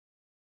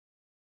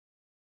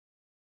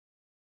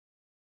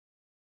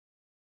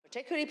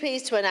Particularly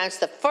pleased to announce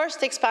the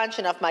first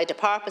expansion of my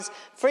department's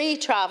free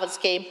travel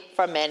scheme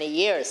for many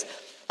years.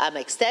 I'm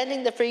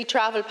extending the free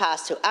travel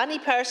pass to any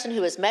person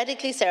who is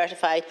medically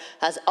certified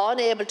as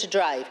unable to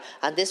drive,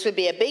 and this will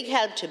be a big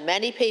help to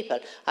many people.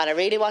 And I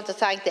really want to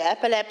thank the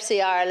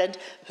Epilepsy Ireland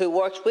who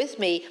worked with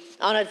me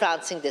on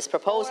advancing this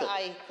proposal. Before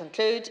I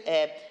conclude,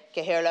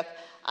 Cahirlock,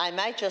 I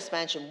might just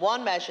mention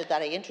one measure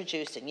that I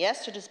introduced in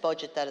yesterday's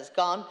budget that has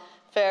gone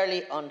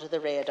fairly under the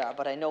radar,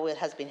 but I know it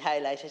has been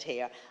highlighted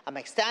here. I'm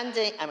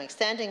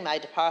extending my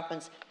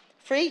department's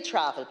free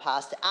travel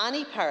pass to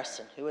any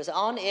person who is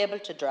unable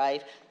to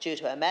drive due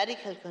to a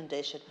medical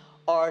condition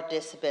or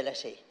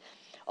disability.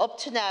 Up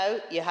to now,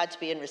 you had to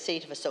be in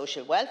receipt of a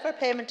social welfare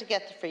payment to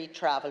get the free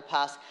travel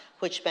pass,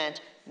 which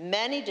meant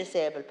many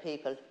disabled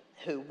people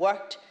who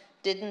worked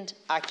didn't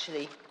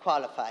actually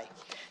qualify.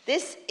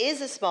 This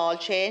is a small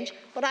change,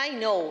 but I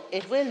know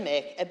it will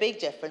make a big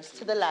difference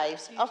to the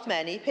lives of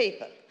many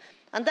people.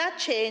 And that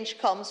change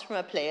comes from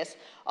a place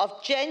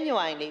of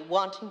genuinely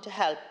wanting to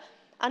help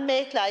and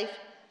make life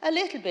a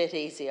little bit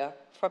easier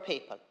for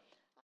people.